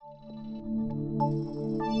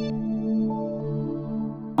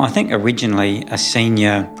I think originally a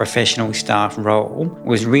senior professional staff role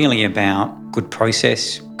was really about good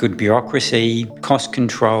process, good bureaucracy, cost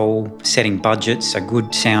control, setting budgets, a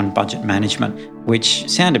good sound budget management, which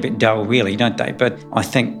sound a bit dull really, don't they? But I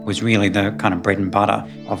think was really the kind of bread and butter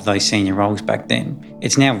of those senior roles back then.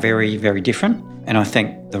 It's now very, very different. And I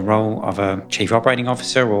think the role of a chief operating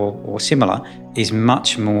officer or similar is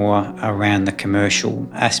much more around the commercial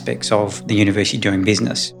aspects of the university doing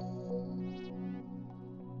business.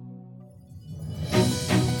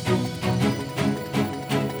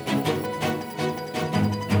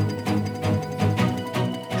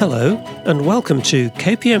 Hello, and welcome to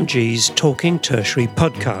KPMG's Talking Tertiary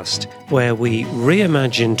podcast, where we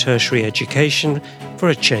reimagine tertiary education for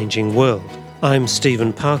a changing world. I'm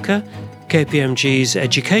Stephen Parker, KPMG's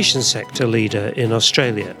education sector leader in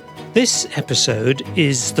Australia. This episode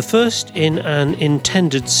is the first in an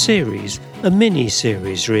intended series, a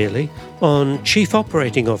mini-series really, on chief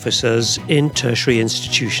operating officers in tertiary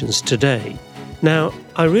institutions today. Now,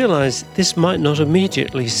 I realise this might not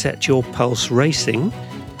immediately set your pulse racing,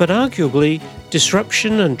 but arguably,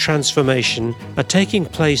 disruption and transformation are taking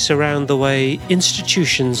place around the way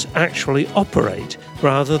institutions actually operate,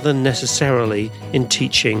 rather than necessarily in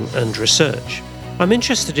teaching and research. I'm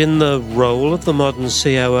interested in the role of the modern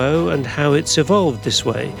COO and how it's evolved this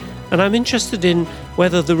way, and I'm interested in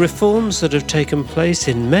whether the reforms that have taken place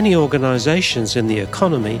in many organisations in the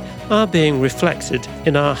economy are being reflected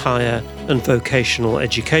in our higher and vocational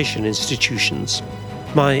education institutions.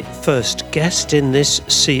 My first guest in this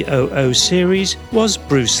COO series was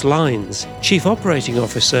Bruce Lines, Chief Operating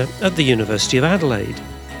Officer at the University of Adelaide.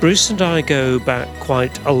 Bruce and I go back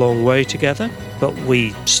quite a long way together, but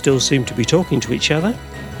we still seem to be talking to each other.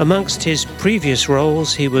 Amongst his previous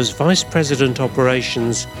roles, he was Vice President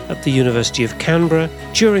Operations at the University of Canberra,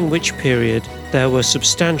 during which period there were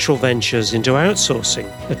substantial ventures into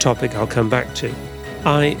outsourcing, a topic I'll come back to.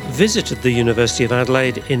 I visited the University of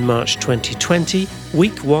Adelaide in March 2020,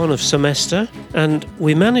 week one of semester, and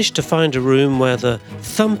we managed to find a room where the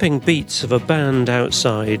thumping beats of a band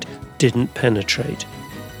outside didn't penetrate.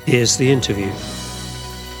 Here's the interview.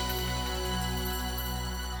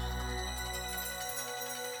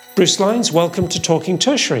 Bruce Lines, welcome to Talking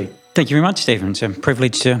Tertiary. Thank you very much, Stephen. It's a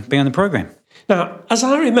privilege to be on the programme. Now, as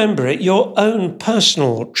I remember it, your own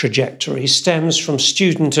personal trajectory stems from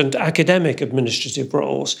student and academic administrative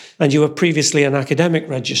roles, and you were previously an academic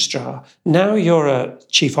registrar. Now you're a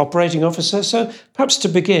chief operating officer, so perhaps to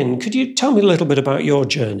begin, could you tell me a little bit about your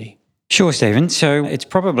journey? Sure, Stephen. So it's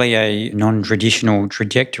probably a non-traditional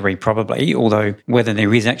trajectory, although whether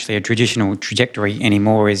there is actually a traditional trajectory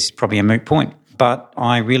anymore is probably a moot point. But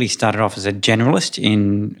I really started off as a generalist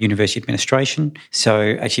in university administration.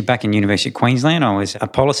 So actually back in University of Queensland, I was a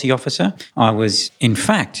policy officer. I was, in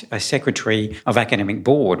fact, a secretary of academic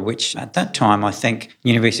board, which at that time, I think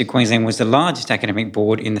University of Queensland was the largest academic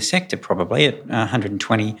board in the sector, probably at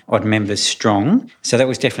 120 odd members strong. So that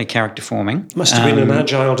was definitely character forming. Must have been an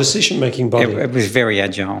agile decision-making body. It was very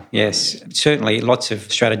agile, yes. Certainly lots of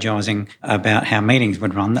strategising about how meetings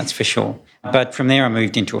would run, that's for sure. But from there, I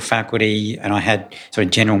moved into a faculty and I had sort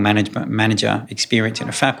of general manager experience in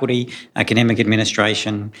a faculty, academic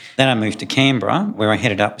administration. Then I moved to Canberra, where I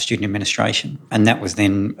headed up student administration. And that was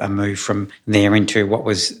then a move from there into what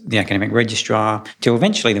was the academic registrar to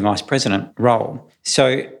eventually the vice president role.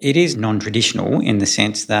 So it is non-traditional in the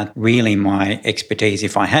sense that really my expertise,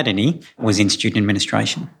 if I had any, was in student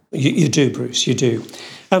administration. You do, Bruce, you do.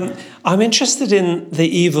 I'm interested in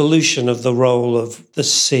the evolution of the role of the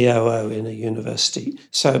COO in a university.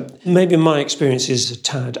 So maybe my experience is a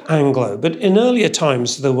tad Anglo, but in earlier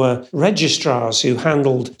times there were registrars who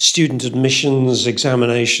handled student admissions,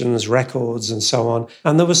 examinations, records and so on.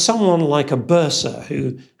 And there was someone like a bursar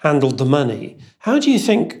who handled the money. How do you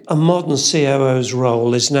think a modern COO's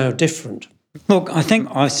role is now different? Look, I think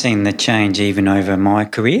I've seen the change even over my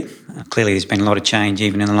career. Clearly, there's been a lot of change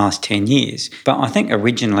even in the last 10 years. But I think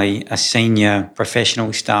originally a senior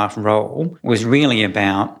professional staff role was really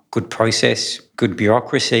about good process, good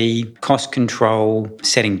bureaucracy, cost control,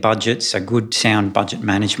 setting budgets, a good sound budget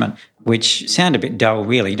management, which sound a bit dull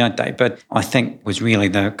really, don't they? But I think was really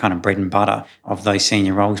the kind of bread and butter of those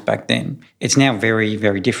senior roles back then. It's now very,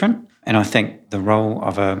 very different. And I think the role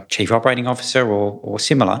of a chief operating officer or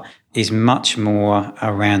similar is much more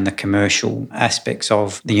around the commercial aspects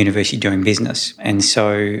of the university doing business. And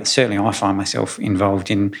so certainly I find myself involved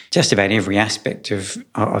in just about every aspect of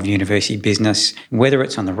university business, whether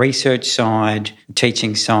it's on the research side,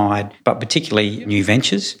 teaching side, but particularly new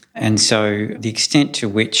ventures. And so the extent to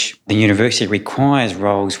which the university requires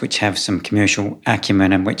roles which have some commercial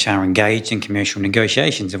acumen and which are engaged in commercial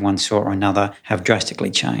negotiations of one sort or another have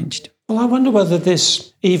drastically changed. Well, I wonder whether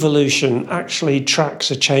this evolution actually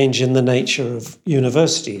tracks a change in the nature of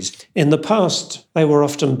universities. In the past, they were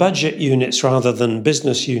often budget units rather than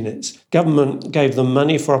business units. Government gave them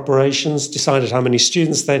money for operations, decided how many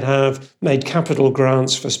students they'd have, made capital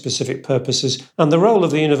grants for specific purposes, and the role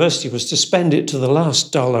of the university was to spend it to the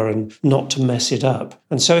last dollar and not to mess it up.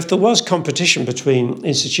 And so if there was competition between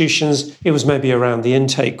institutions, it was maybe around the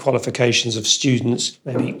intake qualifications of students,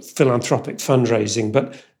 maybe philanthropic fundraising,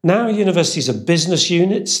 but now universities are business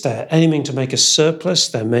units. They're aiming to make a surplus.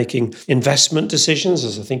 They're making investment decisions,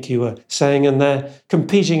 as I think you were saying, and they're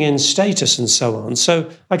competing in status and so on. So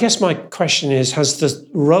I guess my question is, has the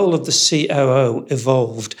role of the COO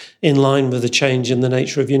evolved in line with the change in the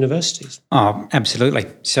nature of universities? Oh, absolutely.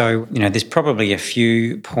 So, there's probably a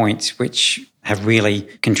few points which have really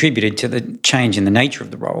contributed to the change in the nature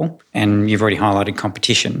of the role. And you've already highlighted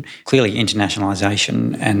competition. Clearly,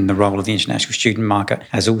 internationalisation and the role of the international student market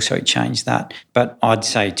has also changed that. But I'd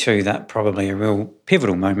say too that probably a real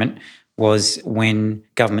pivotal moment was when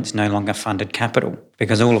governments no longer funded capital,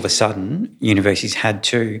 because all of a sudden universities had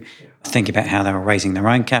to think about how they were raising their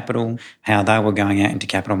own capital, how they were going out into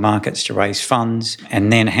capital markets to raise funds,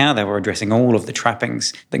 and then how they were addressing all of the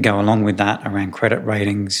trappings that go along with that around credit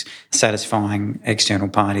ratings, satisfying external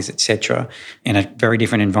parties, etc., in a very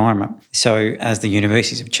different environment. So as the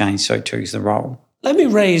universities have changed, so too is the role. Let me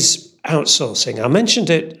raise outsourcing. I mentioned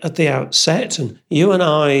it at the outset, and you and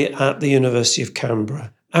I at the University of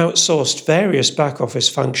Canberra outsourced various back office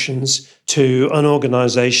functions to an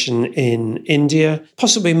organisation in India,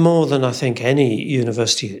 possibly more than I think any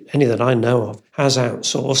university, any that I know of, has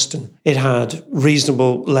outsourced. And it had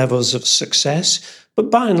reasonable levels of success, but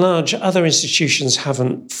by and large, other institutions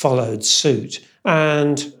haven't followed suit.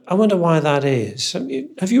 And I wonder why that is.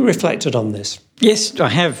 Have you reflected on this? Yes, I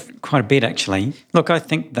have quite a bit actually. Look, I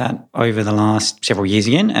think that over the last several years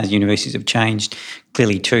again, as universities have changed,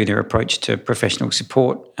 clearly too their approach to professional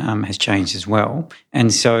support has changed as well.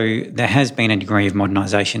 And so there has been a degree of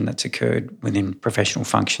modernisation that's occurred within professional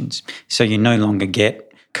functions. So you no longer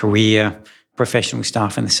get career professional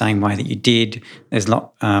staff in the same way that you did. There's a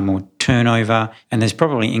lot more turnover and there's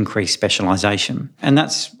probably increased specialisation. And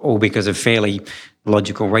that's all because of fairly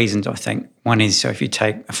logical reasons, I think. One is, so if you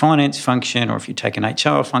take a finance function or if you take an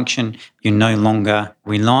HR function, you're no longer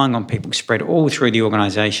relying on people spread all through the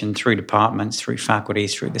organisation, through departments, through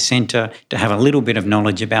faculties, through the centre, to have a little bit of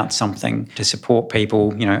knowledge about something to support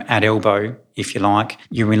people, at elbow, if you like.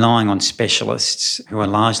 You're relying on specialists who are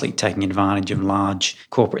largely taking advantage of large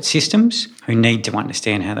corporate systems, who need to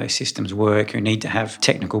understand how those systems work, who need to have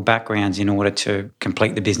technical backgrounds in order to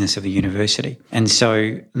complete the business of the university. And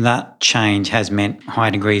so that change has meant high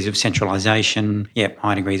degrees of centralisation,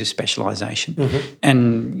 high degrees of specialisation. Mm-hmm.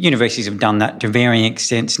 And universities have done that to varying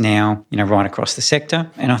extents now, right across the sector,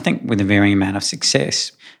 and I think with a varying amount of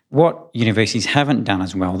success. What universities haven't done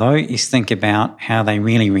as well, though, is think about how they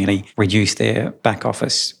really reduce their back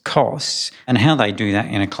office costs and how they do that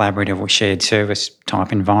in a collaborative or shared service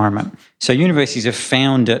type environment. So universities have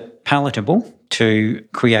found it palatable to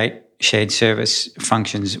create shared service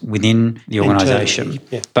functions within the organisation.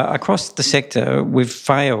 Yeah. But across the sector, we've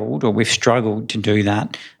failed or we've struggled to do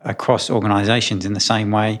that across organisations in the same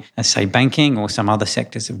way as, say, banking or some other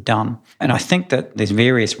sectors have done. And I think that there's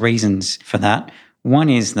various reasons for that. One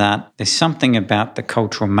is that there's something about the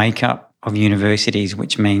cultural makeup of universities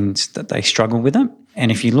which means that they struggle with it.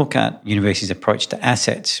 And if you look at universities' approach to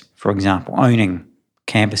assets, for example, owning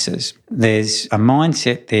campuses, there's a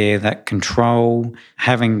mindset there that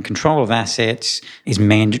having control of assets is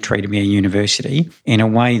mandatory to be a university in a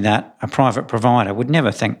way that a private provider would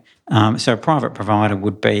never think. So a private provider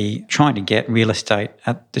would be trying to get real estate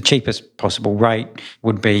at the cheapest possible rate,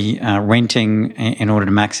 would be renting in order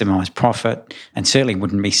to maximise profit, and certainly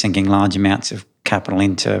wouldn't be sinking large amounts of capital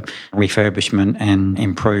into refurbishment and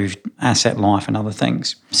improved asset life and other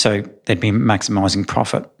things. So they'd be maximising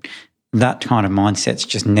profit. That kind of mindset's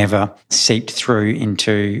just never seeped through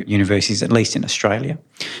into universities, at least in Australia.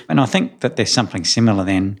 And I think that there's something similar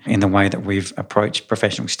then in the way that we've approached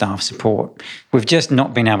professional staff support. We've just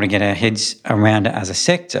not been able to get our heads around it as a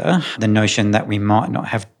sector, the notion that we might not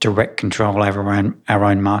have direct control over our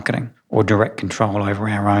own marketing or direct control over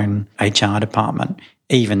our own HR department.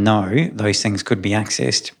 even though those things could be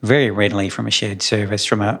accessed very readily from a shared service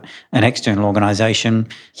from an external organisation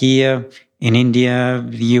here, in India,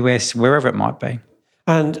 the US, wherever it might be.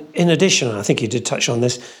 And in addition, I think you did touch on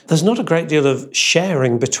this, there's not a great deal of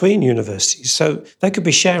sharing between universities. So they could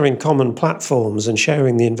be sharing common platforms and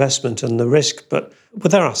sharing the investment and the risk, but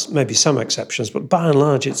there are maybe some exceptions, but by and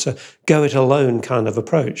large, it's a go-it-alone kind of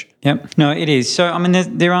approach. Yep. No, it is. So, I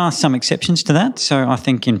mean, there are some exceptions to that. So I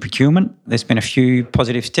think in procurement, there's been a few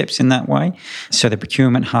positive steps in that way. So the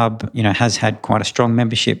procurement hub, has had quite a strong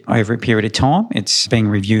membership over a period of time. It's being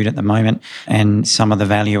reviewed at the moment, and some of the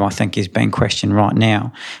value, I think, is being questioned right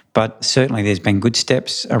now. But certainly there's been good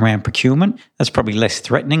steps around procurement. That's probably less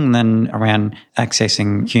threatening than around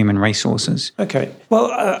accessing human resources. Okay. Well,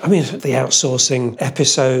 the outsourcing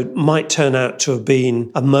episode might turn out to have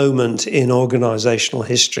been a moment in organisational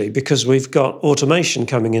history because we've got automation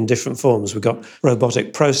coming in different forms. We've got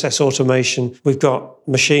robotic process automation, we've got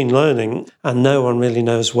machine learning, and no one really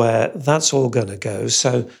knows where that's all going to go.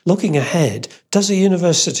 So looking ahead, does a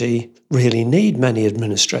university really need many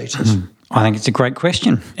administrators? I think it's a great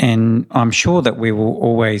question, and I'm sure that we will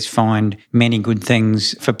always find many good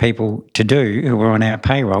things for people to do who are on our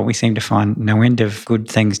payroll. We seem to find no end of good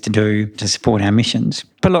things to do to support our missions.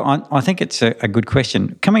 But look, I think it's a good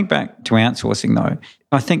question. Coming back to outsourcing though,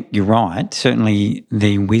 I think you're right. Certainly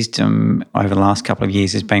the wisdom over the last couple of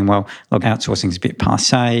years has been, outsourcing is a bit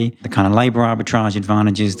passé. The kind of labour arbitrage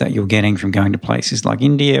advantages that you're getting from going to places like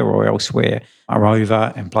India or elsewhere are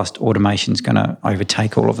over, and plus automation's going to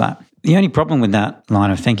overtake all of that. The only problem with that line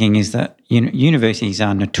of thinking is that universities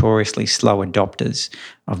are notoriously slow adopters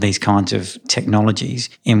of these kinds of technologies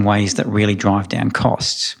in ways that really drive down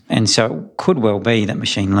costs. And so it could well be that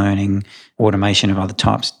machine learning, automation of other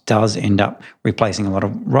types does end up replacing a lot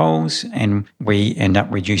of roles and we end up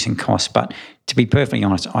reducing costs. But to be perfectly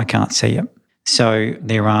honest, I can't see it. So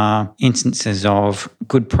there are instances of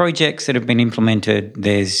good projects that have been implemented.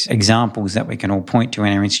 There's examples that we can all point to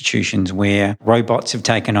in our institutions where robots have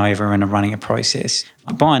taken over and are running a process.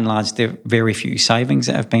 By and large, there are very few savings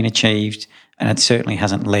that have been achieved, and it certainly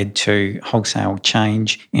hasn't led to wholesale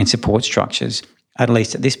change in support structures, at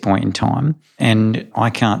least at this point in time. And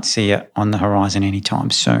I can't see it on the horizon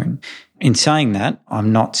anytime soon. In saying that,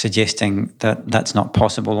 I'm not suggesting that that's not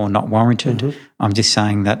possible or not warranted. Mm-hmm. I'm just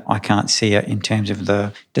saying that I can't see it in terms of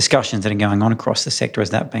the discussions that are going on across the sector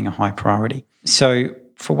as that being a high priority. So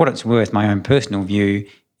for what it's worth, my own personal view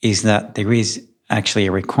is that there is actually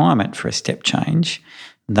a requirement for a step change,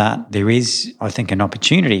 that there is, I think, an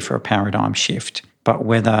opportunity for a paradigm shift, but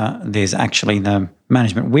whether there's actually the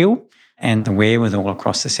management will and the wherewithal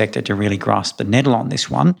across the sector to really grasp the nettle on this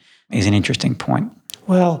one is an interesting point.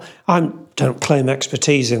 Well, I don't claim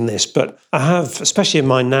expertise in this, but I have, especially in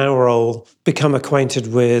my now role, become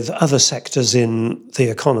acquainted with other sectors in the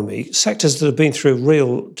economy, sectors that have been through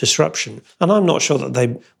real disruption. And I'm not sure that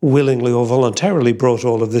they willingly or voluntarily brought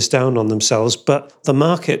all of this down on themselves, but the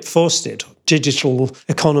market forced it. Digital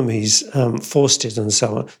economies forced it and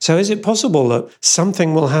so on. So is it possible that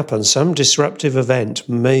something will happen, some disruptive event,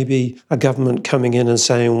 maybe a government coming in and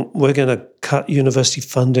saying, we're going to cut university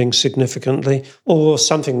funding significantly, or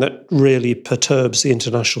something that really perturbs the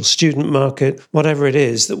international student market, whatever it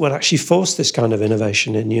is, that would actually force this kind of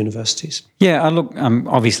innovation in universities? Yeah, look,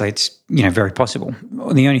 obviously it's very possible.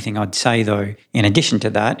 The only thing I'd say, though, in addition to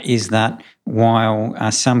that, is that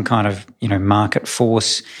while some kind of market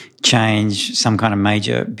force change, some kind of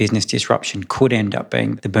major business disruption could end up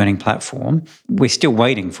being the burning platform, we're still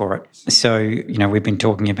waiting for it. So, we've been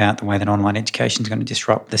talking about the way that online education is going to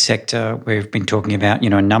disrupt the sector. We've been talking about,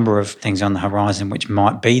 a number of things on the horizon which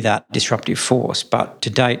might be that disruptive force, but to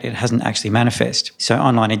date it hasn't actually manifest. So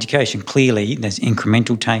online education, clearly there's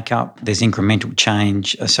incremental take-up, there's incremental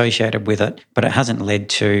change associated with it, but it hasn't led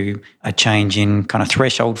to a change in kind of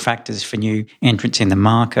threshold factors for new entrants in the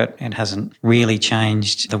market. It hasn't really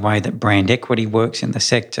changed the way that brand equity works in the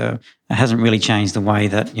sector. It hasn't really changed the way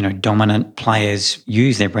that, dominant players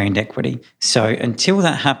use their brand equity. So until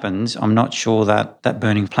that happens, I'm not sure that that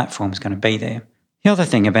burning platform is going to be there. The other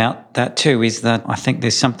thing about that too is that I think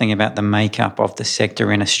there's something about the makeup of the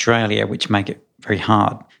sector in Australia which make it very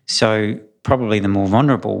hard. So probably the more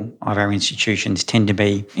vulnerable of our institutions tend to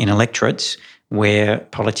be in electorates where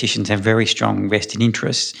politicians have very strong vested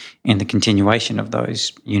interests in the continuation of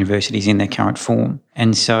those universities in their current form.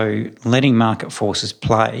 And so letting market forces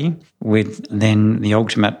play with then the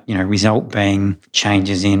ultimate, result being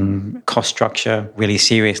changes in cost structure, really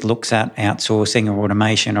serious looks at outsourcing or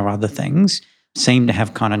automation or other things, seem to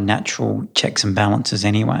have kind of natural checks and balances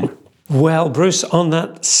anyway. Well, Bruce, on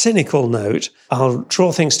that cynical note, I'll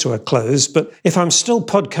draw things to a close, but if I'm still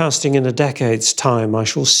podcasting in a decade's time, I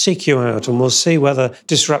shall seek you out and we'll see whether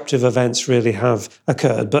disruptive events really have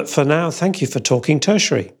occurred. But for now, thank you for talking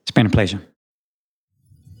tertiary. It's been a pleasure.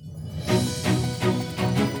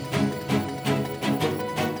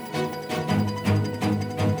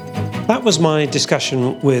 That was my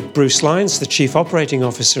discussion with Bruce Lyons, the Chief Operating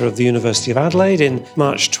Officer of the University of Adelaide in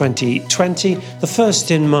March 2020, the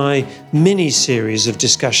first in my mini-series of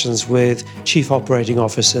discussions with Chief Operating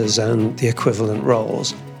Officers and the equivalent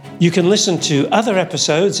roles. You can listen to other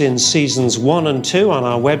episodes in seasons 1 and 2 on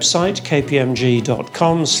our website,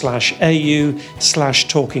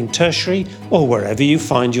 kpmg.com/au/talking tertiary, or wherever you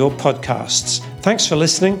find your podcasts. Thanks for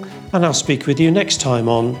listening, and I'll speak with you next time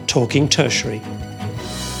on Talking Tertiary.